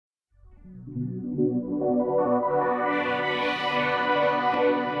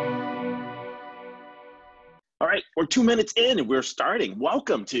We're 2 minutes in and we're starting.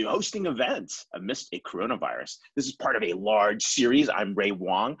 Welcome to Hosting Events Amidst a Coronavirus. This is part of a large series. I'm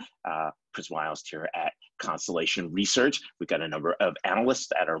Wang, principal analyst here at Constellation Research. We've got a number of analysts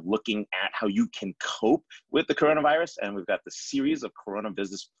that are looking at how you can cope with the coronavirus. And we've got the series of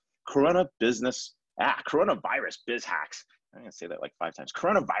coronavirus biz hacks. I'm gonna say that like 5 times,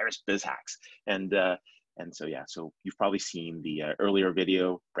 coronavirus biz hacks. And so, yeah, so you've probably seen the earlier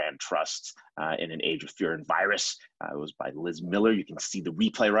video, Brand Trust in an Age of Fear and Virus. It was by Liz Miller. You can see the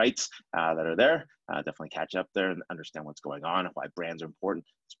replay rights that are there. Definitely catch up there and understand what's going on, why brands are important.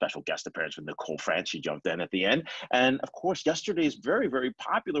 Special guest appearance with Nicole France. She jumped in at the end. And of course, yesterday's very, very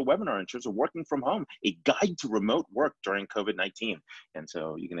popular webinar in terms of working from home, a guide to remote work during COVID-19. And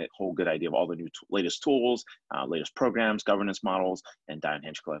so you can get a whole good idea of all the new latest tools, latest programs, governance models, and Diane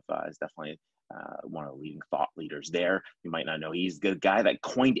Hinchcliffe is definitely one of the leading thought leaders there. You might not know he's the guy that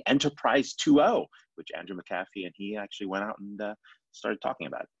coined Enterprise 2.0, which Andrew McAfee and he actually went out and started talking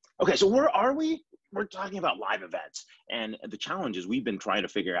about. Okay, so where are we? We're talking about live events. And the challenge is we've been trying to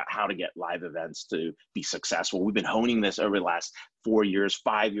figure out how to get live events to be successful. We've been honing this over the last 4 years,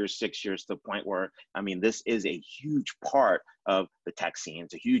 5 years, 6 years, to the point where, I mean, this is a huge part of the tech scene.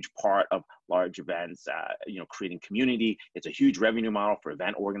 It's a huge part of large events, creating community. It's a huge revenue model for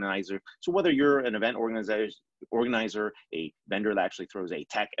event organizer. So whether you're an event organizer, a vendor that actually throws a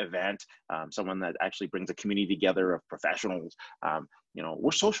tech event, someone that actually brings a community together of professionals,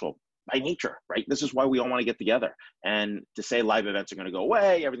 we're social by nature, right? This is why we all want to get together. And to say live events are going to go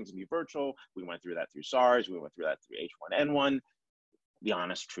away, everything's going to be virtual. We went through that through SARS. We went through that through H1N1. The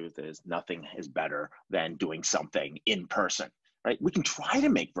honest truth is nothing is better than doing something in person, right? We can try to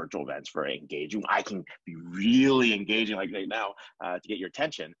make virtual events very engaging. I can be really engaging like right now to get your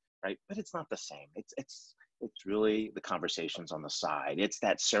attention, right? But it's not the same. It's really the conversations on the side. It's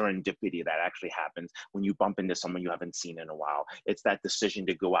that serendipity that actually happens when you bump into someone you haven't seen in a while. It's that decision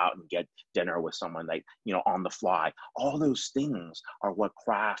to go out and get dinner with someone like, on the fly. All those things are what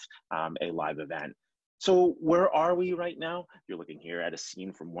craft a live event. So where are we right now? You're looking here at a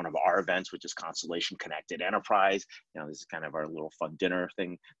scene from one of our events, which is Constellation Connected Enterprise. This is kind of our little fun dinner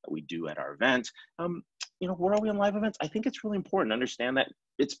thing that we do at our event. Where are we on live events? I think it's really important to understand that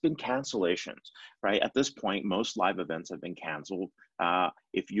it's been cancellations, right? At this point, most live events have been canceled.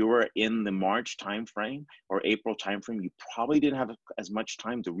 If you were in the March timeframe or April timeframe, you probably didn't have as much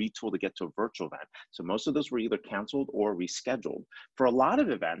time to retool to get to a virtual event. So most of those were either canceled or rescheduled. For a lot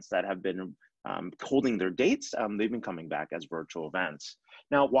of events that have been holding their dates, they've been coming back as virtual events.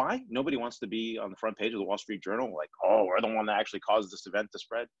 Now, why? Nobody wants to be on the front page of the Wall Street Journal like, oh, we're the one that actually caused this event to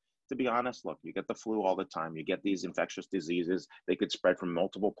spread. To be honest, look, you get the flu all the time. You get these infectious diseases. They could spread from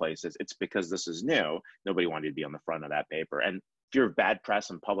multiple places. It's because this is new. Nobody wanted to be on the front of that paper. And fear of bad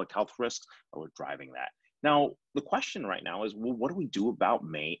press and public health risks are what's driving that. Now, the question right now is, well, what do we do about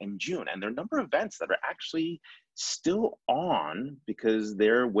May and June? And there are a number of events that are actually still on because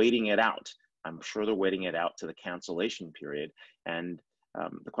they're waiting it out. I'm sure they're waiting it out to the cancellation period. And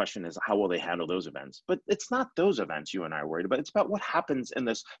the question is, how will they handle those events? But it's not those events you and I are worried about. It's about what happens in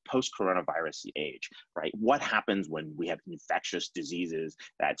this post-coronavirus age, right? What happens when we have infectious diseases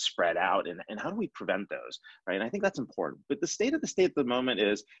that spread out, and how do we prevent those, right? And I think that's important. But the state at the moment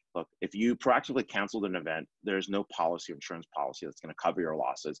is, look, if you proactively canceled an event, there's no policy or insurance policy that's going to cover your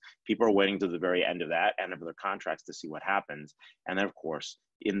losses. People are waiting to the very end of that, end of their contracts, to see what happens. And then, of course,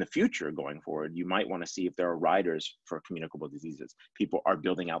 in the future going forward, you might want to see if there are riders for communicable diseases. People are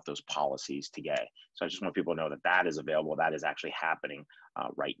building out those policies today. So I just want people to know that that is available. That is actually happening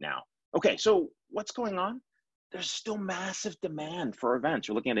right now. Okay, so what's going on? There's still massive demand for events.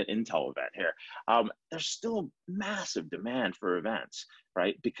 You're looking at an Intel event here. There's still massive demand for events,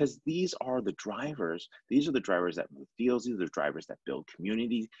 right? Because these are the drivers. These are the drivers that move deals. These are the drivers that build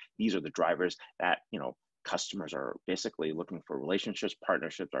community. These are the drivers that, customers are basically looking for relationships,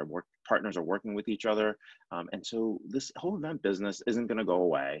 partnerships. Our partners are working with each other. And so this whole event business isn't going to go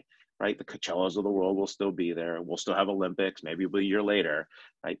away, right? The Coachellas of the world will still be there. We'll still have Olympics, maybe it'll be a year later,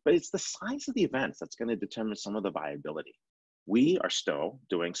 right? But it's the size of the events that's going to determine some of the viability. We are still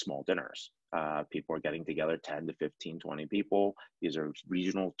doing small dinners. People are getting together, 10 to 15, 20 people. These are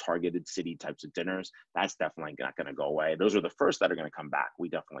regional targeted city types of dinners. That's definitely not going to go away. Those are the first that are going to come back. We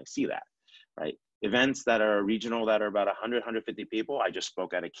definitely see that, right? Events that are regional, that are about 100, 150 people. I just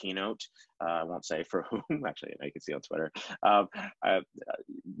spoke at a keynote. I won't say for whom, actually, you can see on Twitter,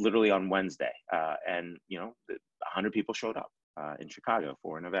 literally on Wednesday. And 100 people showed up in Chicago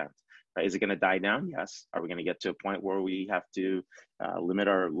for an event. Right? Is it going to die down? Yes. Are we going to get to a point where we have to limit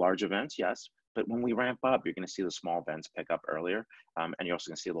our large events? Yes. But when we ramp up, you're going to see the small events pick up earlier. And you're also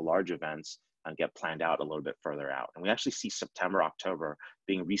going to see the large events get planned out a little bit further out. And we actually see September, October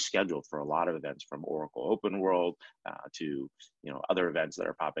being rescheduled for a lot of events, from Oracle Open World to other events that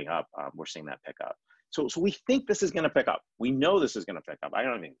are popping up. We're seeing that pick up. So we think this is going to pick up. We know this is going to pick up. I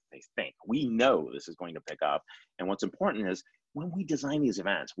don't even think. We know this is going to pick up. And what's important is when we design these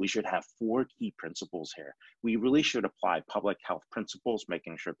events, we should have 4 key principles here. We really should apply public health principles,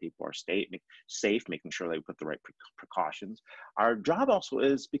 making sure people are safe, making sure they put the right precautions. Our job also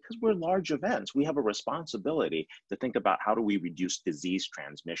is, because we're large events, we have a responsibility to think about how do we reduce disease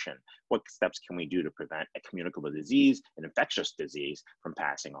transmission? What steps can we do to prevent a communicable disease, an infectious disease, from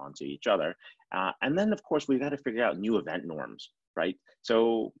passing on to each other? And then, of course, we've got to figure out new event norms, right?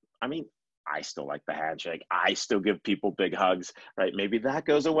 So, I mean, I still like the handshake. I still give people big hugs, right? Maybe that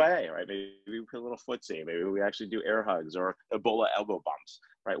goes away, right? Maybe we put a little footsie. Maybe we actually do air hugs or Ebola elbow bumps,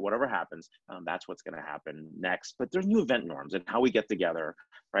 right? Whatever happens, that's what's going to happen next. But there's new event norms and how we get together,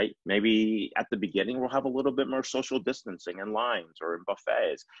 right? Maybe at the beginning, we'll have a little bit more social distancing in lines or in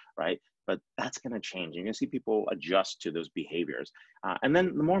buffets, right? But that's going to change. You're going to see people adjust to those behaviors. And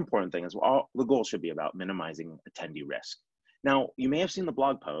then the more important thing is, the goal should be about minimizing attendee risk. Now, you may have seen the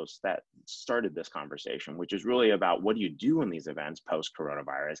blog post that started this conversation, which is really about what do you do in these events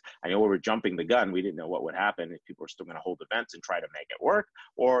post-coronavirus. I know we were jumping the gun. We didn't know what would happen, if people are still going to hold events and try to make it work,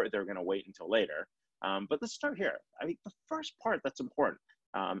 or they're going to wait until later. But let's start here. I mean, the first part that's important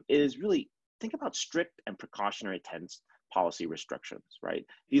is really think about strict and precautionary attendance policy restrictions, right?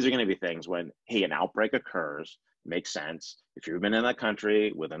 These are going to be things when, hey, an outbreak occurs, makes sense. If you've been in that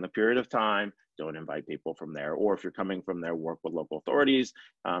country within the period of time, don't invite people from there. Or if you're coming from there, work with local authorities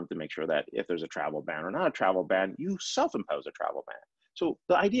to make sure that if there's a travel ban or not a travel ban, you self-impose a travel ban. So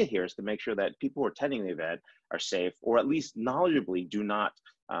the idea here is to make sure that people who are attending the event are safe, or at least knowledgeably do not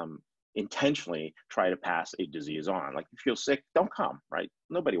intentionally try to pass a disease on. Like, if you feel sick, don't come, right?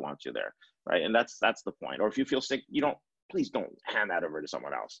 Nobody wants you there, right? And that's the point. Or if you feel sick, please don't hand that over to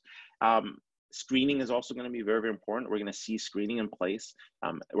someone else. Screening is also going to be very, very important. We're going to see screening in place.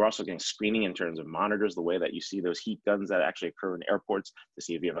 We're also getting screening in terms of monitors, the way that you see those heat guns that actually occur in airports to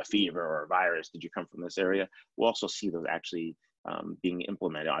see if you have a fever or a virus. Did you come from this area? We'll also see those actually being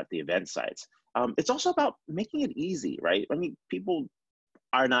implemented at the event sites. It's also about making it easy, right? I mean, people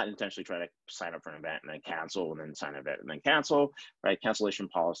are not intentionally trying to sign up for an event and then cancel, and then sign an event and then cancel, right? Cancellation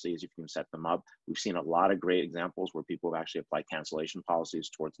policies, you can set them up. We've seen a lot of great examples where people have actually applied cancellation policies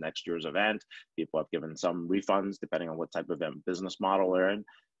towards next year's event. People have given some refunds depending on what type of event business model they're in,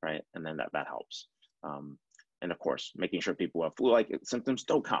 right? And then that helps. And of course, making sure people who have flu-like symptoms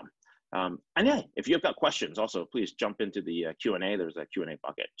don't come. And yeah, if you've got questions, also please jump into the Q&A. There's a Q&A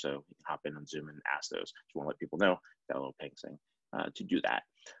bucket, so you can hop in on Zoom and ask those. If you want to let people know, that little ping thing to do that.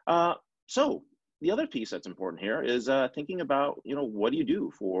 So the other piece that's important here is thinking about, what do you do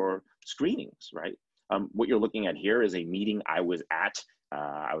for screenings, right? What you're looking at here is a meeting I was at,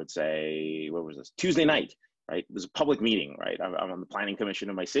 I would say, what was this? Tuesday night, right? It was a public meeting, right? I'm on the planning commission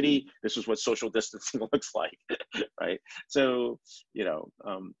in my city. This is what social distancing looks like, right? So,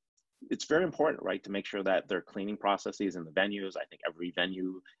 it's very important, right, to make sure that there are cleaning processes in the venues. I think every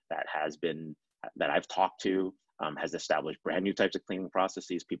venue that I've talked to has established brand new types of cleaning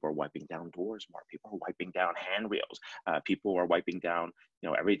processes. People are wiping down doors more. People are wiping down handrails. People are wiping down,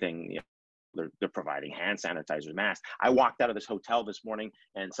 everything. They're providing hand sanitizers, masks. I walked out of this hotel this morning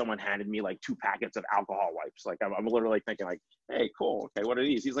and someone handed me like 2 packets of alcohol wipes. Like, I'm literally thinking like, hey, cool. Okay, what are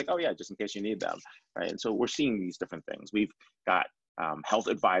these? He's like, oh yeah, just in case you need them, right? And so we're seeing these different things. We've got health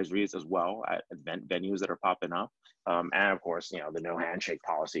advisories as well at event venues that are popping up. And of course, the no handshake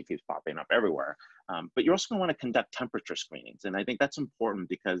policy keeps popping up everywhere. But you're also going to want to conduct temperature screenings. And I think that's important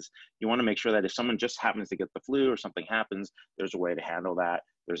because you want to make sure that if someone just happens to get the flu or something happens, there's a way to handle that.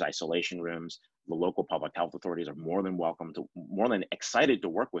 There's isolation rooms. The local public health authorities are more than excited to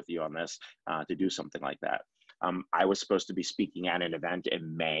work with you on this to do something like that. I was supposed to be speaking at an event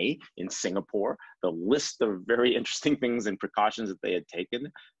in May in Singapore. The list of very interesting things and precautions that they had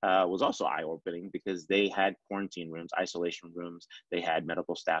taken was also eye-opening because they had quarantine rooms, isolation rooms. They had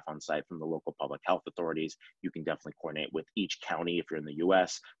medical staff on site from the local public health authorities. You can definitely coordinate with each county if you're in the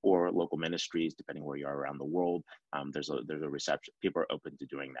US, or local ministries, depending where you are around the world. There's a reception. People are open to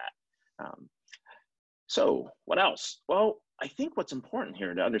doing that. So what else? Well, I think what's important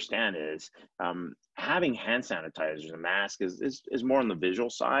here to understand is having hand sanitizers and masks is more on the visual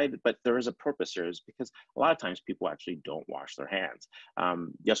side, but there is a purpose here, is because a lot of times people actually don't wash their hands.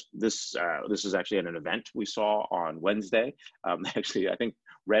 Yes, this is actually at an event we saw on Wednesday. Actually, I think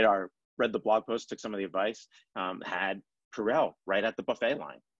read the blog post, took some of the advice, had Purell right at the buffet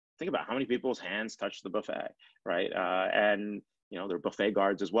line. Think about how many people's hands touch the buffet, right? And their buffet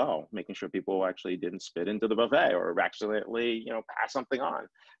guards as well, making sure people actually didn't spit into the buffet or accidentally, pass something on,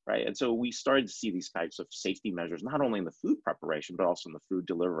 right? And so we started to see these types of safety measures, not only in the food preparation, but also in the food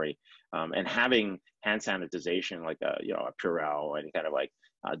delivery. And having hand sanitization, like a Purell or any kind of like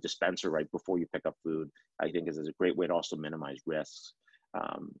dispenser right before you pick up food, I think is a great way to also minimize risks.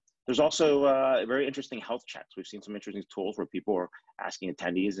 There's also very interesting health checks. We've seen some interesting tools where people are asking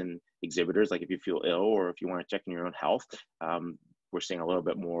attendees and exhibitors, like if you feel ill or if you want to check in your own health. We're seeing a little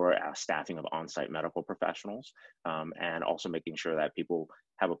bit more staffing of on-site medical professionals, and also making sure that people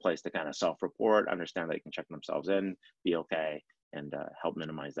have a place to kind of self-report, understand that they can check themselves in, be okay, and help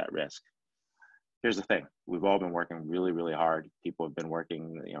minimize that risk. Here's the thing. We've all been working really, really hard. People have been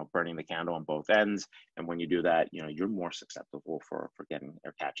working, burning the candle on both ends. And when you do that, you're more susceptible for getting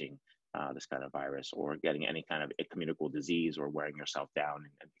or catching this kind of virus, or getting any kind of communicable disease, or wearing yourself down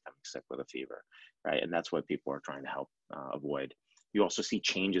and becoming sick with a fever, right? And that's what people are trying to help avoid. You also see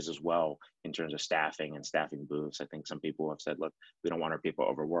changes as well in terms of staffing and staffing booths. I think some people have said, look, we don't want our people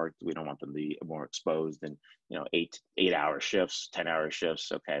overworked. We don't want them to be more exposed and, 8-hour shifts, 10-hour shifts.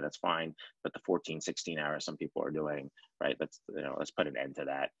 Okay, that's fine. But the 14, 16 hours some people are doing, right? Let's put an end to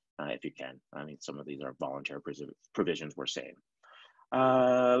that if you can. I mean, some of these are voluntary provisions we're seeing.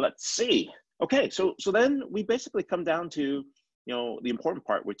 Let's see. Okay, so then we basically come down to, the important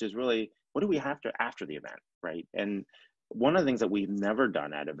part, which is really, what do we have to after the event, right? And one of the things that we've never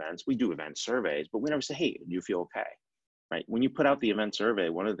done at events, we do event surveys, but we never say, hey, do you feel okay, right? When you put out the event survey,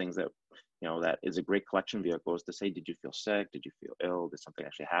 one of the things that, that is a great collection vehicle is to say, did you feel sick? Did you feel ill? Did something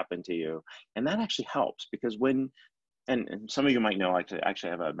actually happen to you? And that actually helps, because and some of you might know, I actually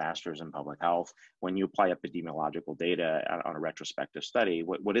have a master's in public health. When you apply epidemiological data on a retrospective study,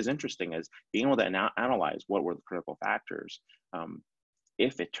 what is interesting is being able to analyze what were the critical factors.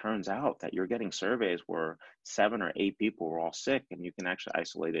 If it turns out that you're getting surveys where 7 or 8 people were all sick, and you can actually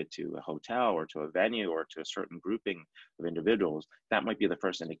isolate it to a hotel or to a venue or to a certain grouping of individuals, that might be the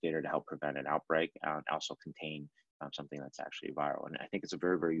first indicator to help prevent an outbreak and also contain something that's actually viral. And I think it's a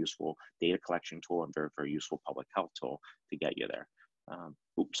very, very useful data collection tool and very, very useful public health tool to get you there.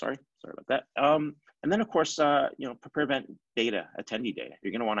 Sorry about that. And then of course, prepare event data, attendee data.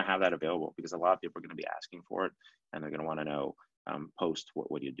 You're gonna wanna have that available, because a lot of people are gonna be asking for it, and they're gonna wanna know post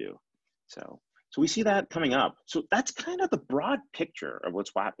what do you do. So we see that coming up. So that's kind of the broad picture of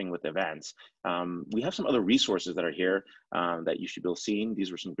what's happening with events. We have some other resources that are here that you should be seeing.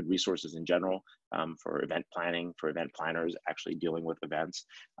 These were some good resources in general for event planning, for event planners actually dealing with events.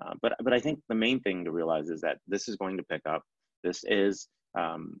 But I think the main thing to realize is that this is going to pick up. This is,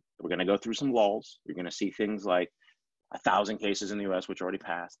 we're going to go through some lulls. You're going to see things like 1,000 cases in the US, which already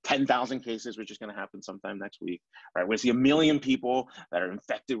passed, 10,000 cases, which is going to happen sometime next week, right? We're going to see 1 million people that are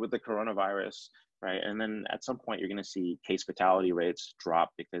infected with the coronavirus, right? And then at some point, you're going to see case fatality rates drop,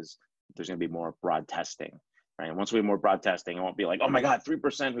 because there's going to be more broad testing, right? And once we have more broad testing, it won't be like, oh my God,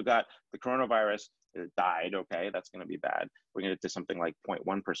 3% who got the coronavirus died. Okay, that's going to be bad. We're going to get to something like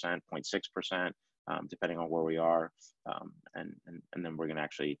 0.1%, 0.6%. Depending on where we are, and then we're going to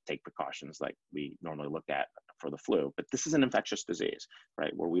actually take precautions like we normally look at for the flu. But this is an infectious disease,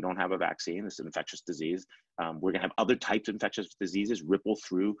 right? Where we don't have a vaccine. This is an infectious disease. We're going to have other types of infectious diseases ripple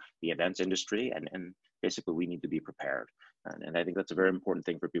through the events industry, and basically we need to be prepared. And I think that's a very important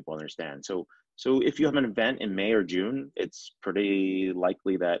thing for people to understand. So if you have an event in May or June, it's pretty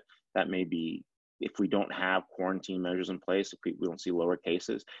likely that may be, if we don't have quarantine measures in place, if we don't see lower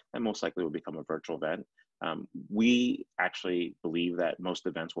cases, then most likely will become a virtual event. We actually believe that most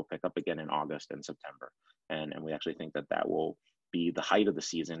events will pick up again in August and September. And we actually think that will be the height of the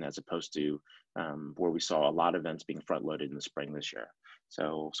season, as opposed to where we saw a lot of events being front loaded in the spring this year.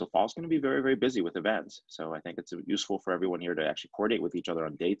 So fall's going to be very, very busy with events. So I think it's useful for everyone here to actually coordinate with each other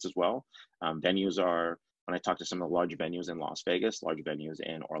on dates as well. Venues are, when I talk to some of the large venues in Las Vegas, large venues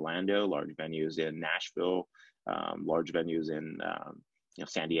in Orlando, large venues in Nashville, large venues in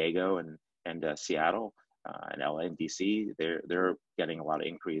San Diego and Seattle and LA and DC, they're getting a lot of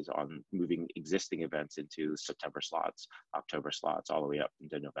inquiries on moving existing events into September slots, October slots, all the way up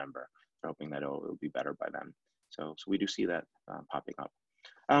into November. We're hoping that it'll be better by then. So we do see that popping up.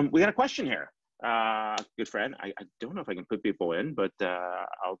 We got a question here. Good friend, I don't know if I can put people in, but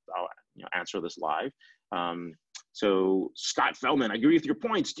I'll answer this live. So Scott Feldman, I agree with your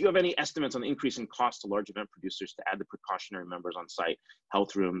points. Do you have any estimates on the increase in cost to large event producers to add the precautionary members on site,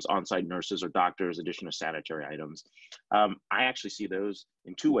 health rooms, on-site nurses or doctors, addition of sanitary items? I actually see those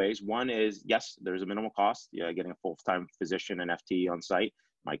in 2 ways. One is, yes, there's a minimal cost. Getting a full-time physician and FTE on site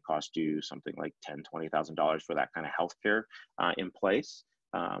might cost you something like $10,000, $20,000 for that kind of healthcare in place.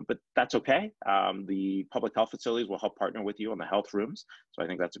 but that's okay. The public health facilities will help partner with you on the health rooms. So I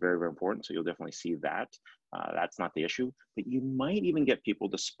think that's very, very important. So you'll definitely see that. That's not the issue, but you might even get people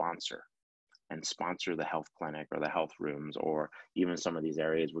to sponsor the health clinic or the health rooms, or even some of these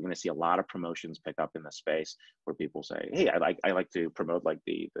areas. We're going to see a lot of promotions pick up in the space where people say, hey, I like to promote like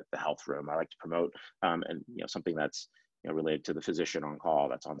the health room. I like to promote and something that's related to the physician on call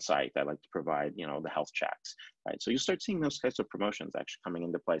that's on site. I like to provide the health checks, right? So you start seeing those types of promotions actually coming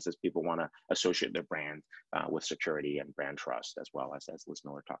into place as people want to associate their brand with security and brand trust, as well as Liz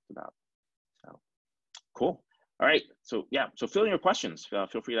Miller talked about. So cool. All right, so yeah, so fill in your questions. Feel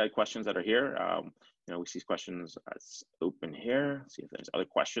free to add questions that are here. We see questions open here. See if there's other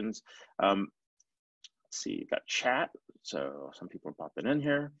questions. Let's see, you've got chat. So some people are popping in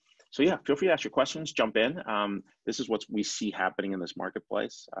here. So yeah, feel free to ask your questions, jump in. This is what we see happening in this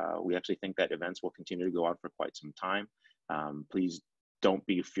marketplace. We actually think that events will continue to go on for quite some time. Please don't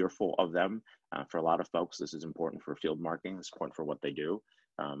be fearful of them. For a lot of folks, this is important for field marketing. It's important for what they do.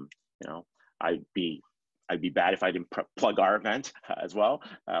 I'd be bad if I didn't plug our event as well.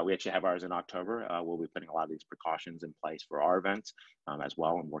 We actually have ours in October. We'll be putting a lot of these precautions in place for our events as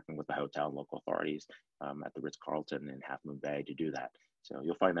well, and working with the hotel and local authorities at the Ritz-Carlton in Half Moon Bay to do that. So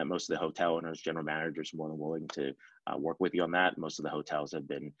you'll find that most of the hotel owners, general managers, are more than willing to work with you on that. Most of the hotels have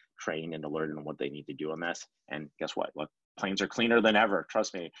been trained and alerted on what they need to do on this. And guess what? Look, planes are cleaner than ever.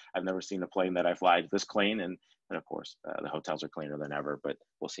 Trust me, I've never seen a plane that I fly this clean. And of course, the hotels are cleaner than ever, but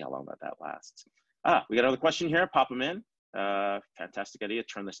we'll see how long that lasts. We got another question here. Pop them in. Fantastic idea.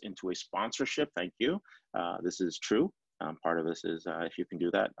 Turn this into a sponsorship. Thank you. This is true. Part of this is if you can do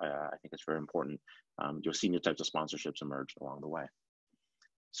that, I think it's very important. You'll see new types of sponsorships emerge along the way.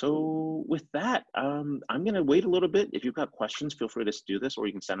 So with that, I'm going to wait a little bit. If you've got questions, feel free to do this, or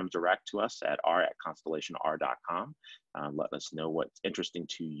you can send them direct to us at r@constellationnr.com. Let us know what's interesting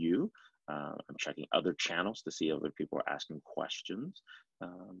to you. I'm checking other channels to see if other people are asking questions.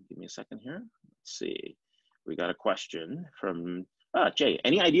 Give me a second here. Let's see. We got a question from Jay.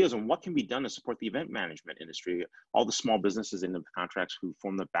 Any ideas on what can be done to support the event management industry, all the small businesses in the contracts who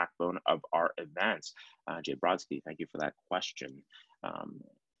form the backbone of our events? Jay Brodsky, thank you for that question.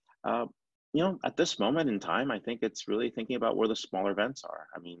 At this moment in time, I think it's really thinking about where the smaller events are.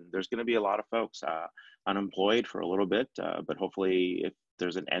 I mean, there's going to be a lot of folks unemployed for a little bit, but hopefully if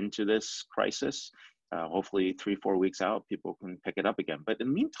there's an end to this crisis, hopefully 3-4 weeks out, people can pick it up again. But in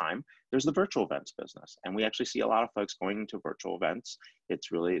the meantime, there's the virtual events business. And we actually see a lot of folks going into virtual events.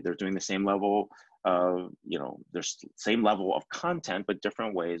 It's really, they're doing the same level of, there's same level of content, but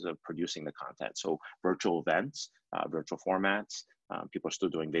different ways of producing the content. So virtual events, virtual formats, people are still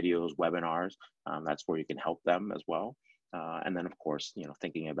doing videos, webinars. That's where you can help them as well. And then of course,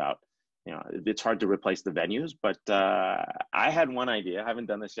 thinking about, it's hard to replace the venues, but I had one idea. I haven't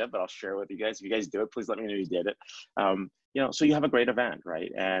done this yet, but I'll share with you guys. If you guys do it, please let me know you did it. So you have a great event,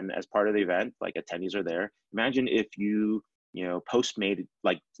 right? And as part of the event, like attendees are there. Imagine if you, Postmate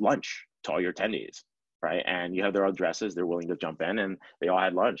like lunch to all your attendees, right? And you have their addresses, they're willing to jump in, and they all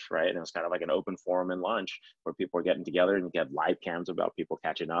had lunch, right? And it was kind of like an open forum and lunch where people were getting together, and you get live cams about people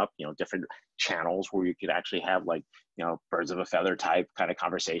catching up, different channels where you could actually have like, birds of a feather type kind of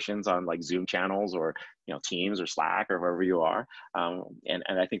conversations on like Zoom channels or, Teams or Slack or wherever you are. And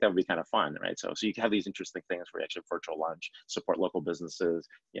I think that would be kind of fun, right? So you can have these interesting things where you actually have virtual lunch, support local businesses,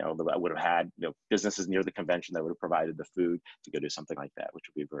 that would have had, businesses near the convention that would have provided the food to go do something like that, which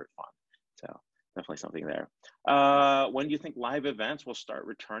would be very fun. So definitely something there. When do you think live events will start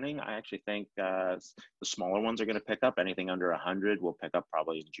returning? I actually think the smaller ones are going to pick up. Anything under 100 will pick up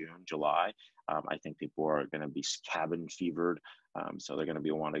probably in June, July. I think people are going to be cabin fevered. So they're going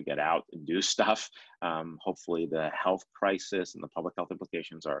to want to get out and do stuff. Hopefully the health crisis and the public health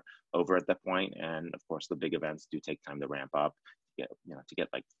implications are over at that point. And of course, the big events do take time to ramp up. To get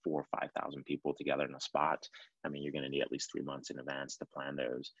like 4,000 or 5,000 people together in a spot. I mean, you're going to need at least 3 months in advance to plan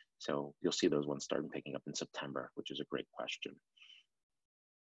those. So you'll see those ones starting picking up in September, which is a great question.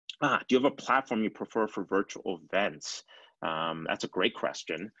 Do you have a platform you prefer for virtual events? That's a great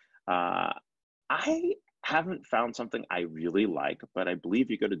question. I haven't found something I really like, but I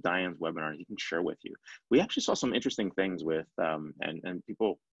believe you go to Diane's webinar, he can share with you. We actually saw some interesting things with, and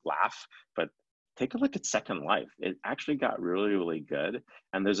people laugh, but take a look at Second Life. It actually got really, really good.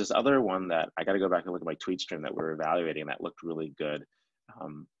 And there's this other one that I got to go back and look at my tweet stream that we were evaluating that looked really good.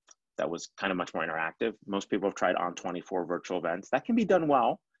 That was kind of much more interactive. Most people have tried On24 virtual events. That can be done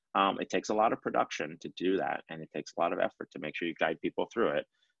well. It takes a lot of production to do that, and it takes a lot of effort to make sure you guide people through it.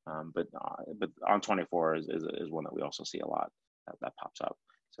 But On24 is one that we also see a lot that pops up.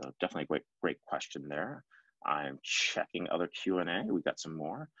 So definitely a great question there. I'm checking other Q&A. We got some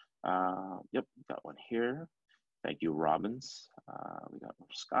more. Yep, we got one here. Thank you, Robbins. We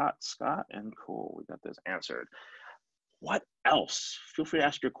got Scott, and cool. We got this answered. What else? Feel free to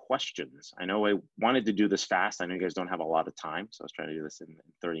ask your questions. I know I wanted to do this fast. I know you guys don't have a lot of time, so I was trying to do this in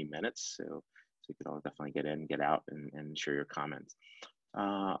 30 minutes. So you can all definitely get in, get out, and share your comments.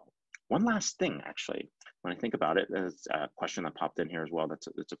 One last thing, actually, when I think about it, there's a question that popped in here as well. That's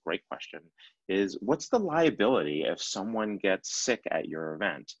a great question. Is what's the liability if someone gets sick at your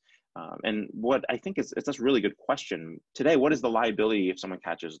event? And what I think is that's a really good question today. What is the liability if someone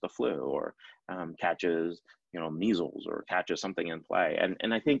catches the flu or catches measles or catches something in play?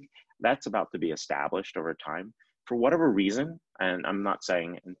 And I think that's about to be established over time. For whatever reason, and I'm not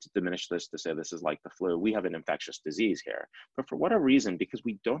saying to diminish this to say this is like the flu, we have an infectious disease here, but for whatever reason, because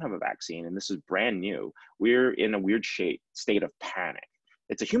we don't have a vaccine and this is brand new, we're in a weird state of panic.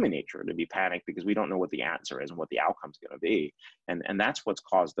 It's a human nature to be panicked because we don't know what the answer is and what the outcome's going to be. And that's what's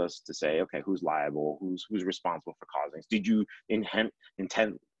caused us to say, okay, who's liable? Who's responsible for causing this? Did you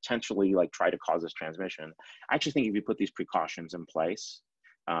intentionally like try to cause this transmission? I actually think if you put these precautions in place,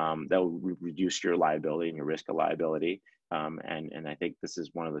 that will reduce your liability and your risk of liability. And I think this is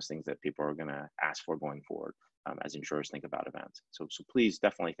one of those things that people are going to ask for going forward as insurers think about events. So please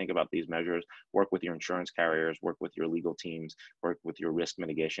definitely think about these measures, work with your insurance carriers, work with your legal teams, work with your risk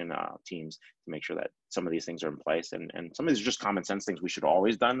mitigation teams to make sure that some of these things are in place. And some of these are just common sense things we should have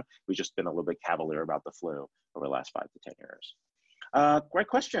always done. We've just been a little bit cavalier about the flu over the last 5 to 10 years. Great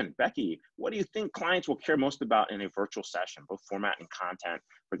question, Becky. What do you think clients will care most about in a virtual session, both format and content?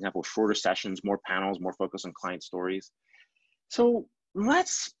 For example, shorter sessions, more panels, more focus on client stories. So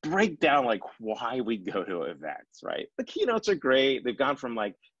let's break down like why we go to events, right? The keynotes are great. They've gone from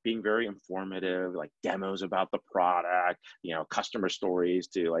like being very informative, like demos about the product, customer stories,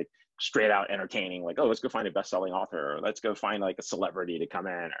 to like straight out entertaining, like, oh, let's go find a best-selling author, or let's go find like a celebrity to come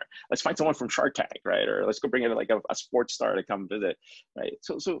in, or let's find someone from Shark Tank, right? Or let's go bring in like a sports star to come visit, right?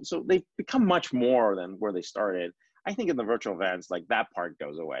 So they've become much more than where they started. I think in the virtual events, like that part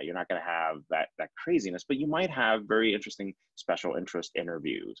goes away. You're not going to have that craziness, but you might have very interesting special interest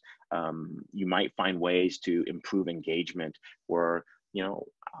interviews. You might find ways to improve engagement where,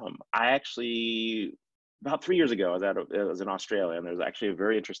 I actually, about 3 years ago, I was in Australia, and there was actually a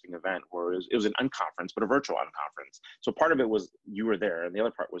very interesting event where it was an unconference, but a virtual unconference. So part of it was you were there, and the other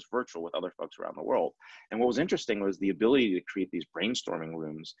part was virtual with other folks around the world. And what was interesting was the ability to create these brainstorming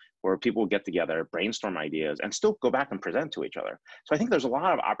rooms where people would get together, brainstorm ideas, and still go back and present to each other. So I think there's a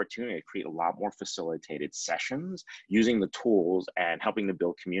lot of opportunity to create a lot more facilitated sessions using the tools and helping to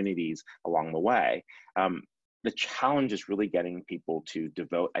build communities along the way. The challenge is really getting people to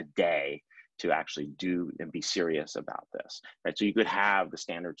devote a day to actually do and be serious about this, right? So you could have the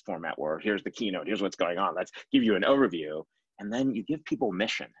standard format where here's the keynote, here's what's going on, let's give you an overview, and then you give people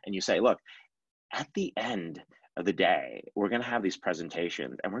mission and you say, look, at the end of the day, we're going to have these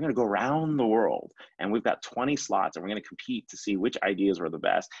presentations and we're going to go around the world, and we've got 20 slots, and we're going to compete to see which ideas were the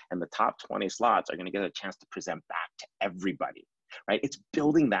best, and the top 20 slots are going to get a chance to present back to everybody. Right? It's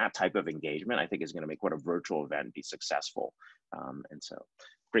building that type of engagement, I think, is going to make what a virtual event be successful. And so,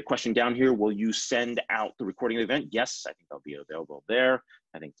 great question down here. Will you send out the recording of the event? Yes, I think they'll be available there.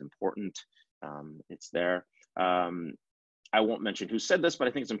 I think it's important. It's there. I won't mention who said this, but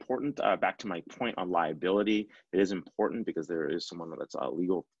I think it's important. Back to my point on liability, it is important because there is someone that's a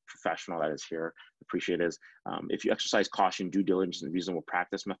legal professional that is here. Appreciate is if you exercise caution, due diligence, and reasonable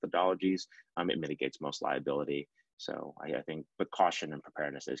practice methodologies, it mitigates most liability. So I think, but caution and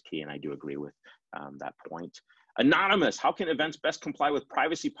preparedness is key, and I do agree with that point. Anonymous, how can events best comply with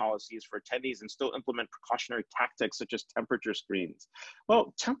privacy policies for attendees and still implement precautionary tactics such as temperature screens?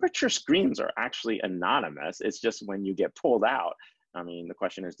 Well, temperature screens are actually anonymous. It's just when you get pulled out. I mean, the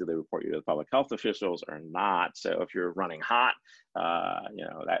question is, do they report you to the public health officials or not? So if you're running hot,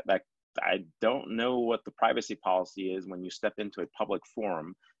 I don't know what the privacy policy is when you step into a public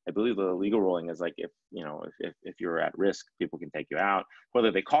forum. I believe the legal ruling is like if you're at risk, people can take you out.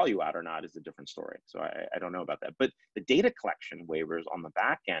 Whether they call you out or not is a different story. So I don't know about that. But the data collection waivers on the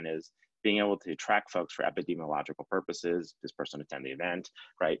back end is being able to track folks for epidemiological purposes. This person attend the event,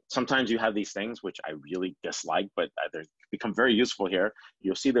 right? Sometimes you have these things which I really dislike, but they become very useful here.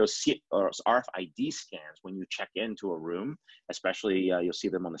 You'll see those RFID scans when you check into a room, especially you'll see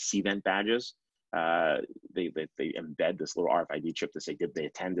them on the CVent badges. They embed this little RFID chip to say, did they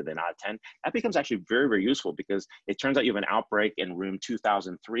attend, did they not attend? That becomes actually very, very useful because it turns out you have an outbreak in room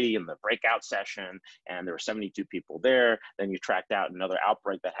 2003 in the breakout session, and there were 72 people there. Then you tracked out another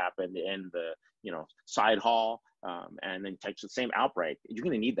outbreak that happened in the side hall, and then takes the same outbreak. You're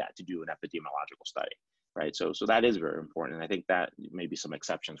going to need that to do an epidemiological study. right? So that is very important. And I think that maybe some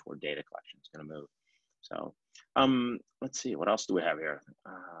exceptions where data collection is going to move. So let's see, what else do we have here?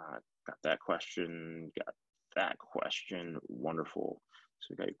 Got that question, wonderful. So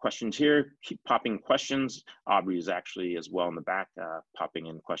we got your questions here. Keep popping questions. Aubrey is actually as well in the back, popping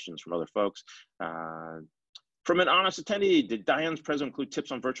in questions from other folks. From an honest attendee, did Diane's presentation include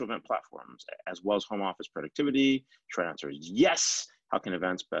tips on virtual event platforms as well as home office productivity? Short answer is yes. How can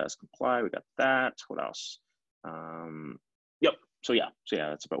events best comply? We got that. What else? Yep. So yeah,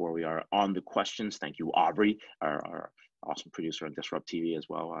 that's about where we are on the questions. Thank you, Aubrey, our awesome producer on Disrupt TV as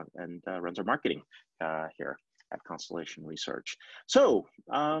well, and runs our marketing here at Constellation Research. So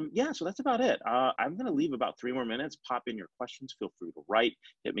yeah, so that's about it. I'm gonna leave about 3 more minutes. Pop in your questions. Feel free to write.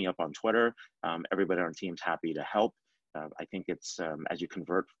 Hit me up on Twitter. Everybody on our team's happy to help. I think it's as you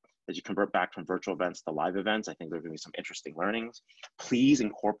convert back from virtual events to live events, I think there's gonna be some interesting learnings. Please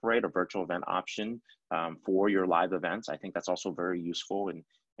incorporate a virtual event option for your live events. I think that's also very useful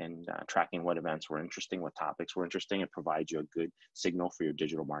in tracking what events were interesting, what topics were interesting. It provides you a good signal for your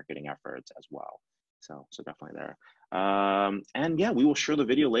digital marketing efforts as well. So definitely there. And yeah, we will share the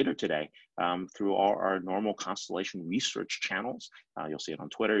video later today through all our normal Constellation Research channels. You'll see it on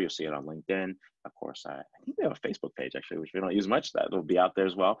Twitter, you'll see it on LinkedIn. Of course, I think we have a Facebook page actually, which we don't use much. That will be out there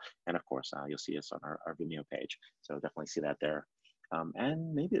as well. And of course, you'll see us on our Vimeo page. So definitely see that there.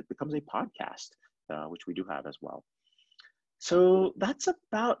 And maybe it becomes a podcast, which we do have as well. So that's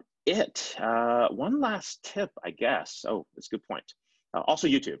about it. One last tip, I guess. Oh, that's a good point. Also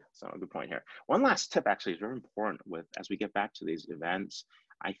YouTube, so a good point here. One last tip actually is very important as we get back to these events.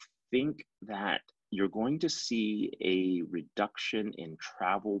 I think that you're going to see a reduction in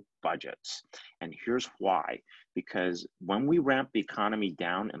travel budgets. And here's why. Because when we ramp the economy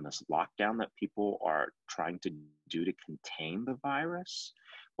down in this lockdown that people are trying to do to contain the virus,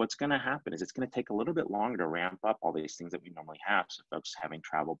 what's going to happen is it's going to take a little bit longer to ramp up all these things that we normally have. So folks having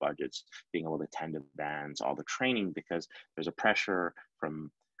travel budgets, being able to attend events, all the training, because there's a pressure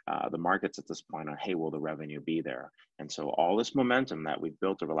from the markets at this point on, hey, will the revenue be there? And so all this momentum that we've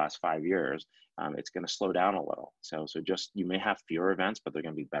built over the last 5 years, it's going to slow down a little. So just, you may have fewer events, but they're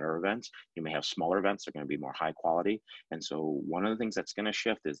going to be better events. You may have smaller events, they're going to be more high quality. And so one of the things that's going to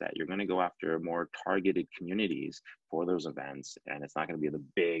shift is that you're going to go after more targeted communities for those events. And it's not going to be the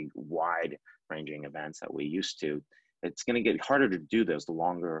big, wide ranging events that we used to. It's going to get harder to do those the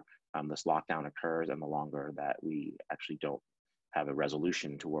longer this lockdown occurs and the longer that we actually don't have a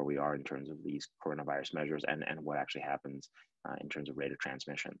resolution to where we are in terms of these coronavirus measures and what actually happens in terms of rate of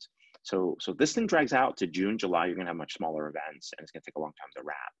transmissions. So this thing drags out to June, July, you're gonna have much smaller events and it's gonna take a long time to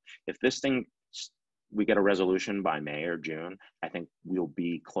wrap. If this thing, we get a resolution by May or June, I think we'll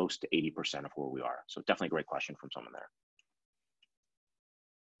be close to 80% of where we are. So definitely a great question from someone there.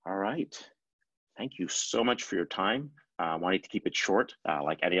 All right, thank you so much for your time. Wanting to keep it short,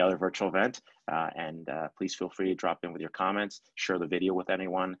 like any other virtual event. And please feel free to drop in with your comments, share the video with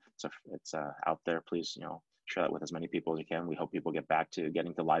anyone. So it's out there, please, share that with as many people as you can. We hope people get back to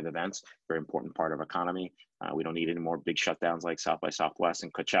getting to live events, very important part of our economy. We don't need any more big shutdowns like South by Southwest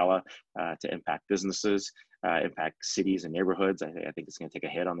and Coachella to impact businesses, impact cities and neighborhoods. I think it's gonna take a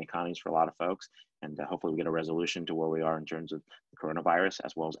hit on the economies for a lot of folks. And hopefully we get a resolution to where we are in terms of the coronavirus,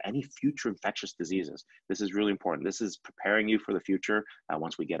 as well as any future infectious diseases. This is really important. This is preparing you for the future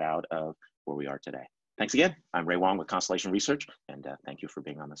once we get out of where we are today. Thanks again. I'm Ray Wang with Constellation Research, and thank you for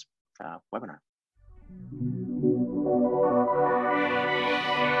being on this webinar.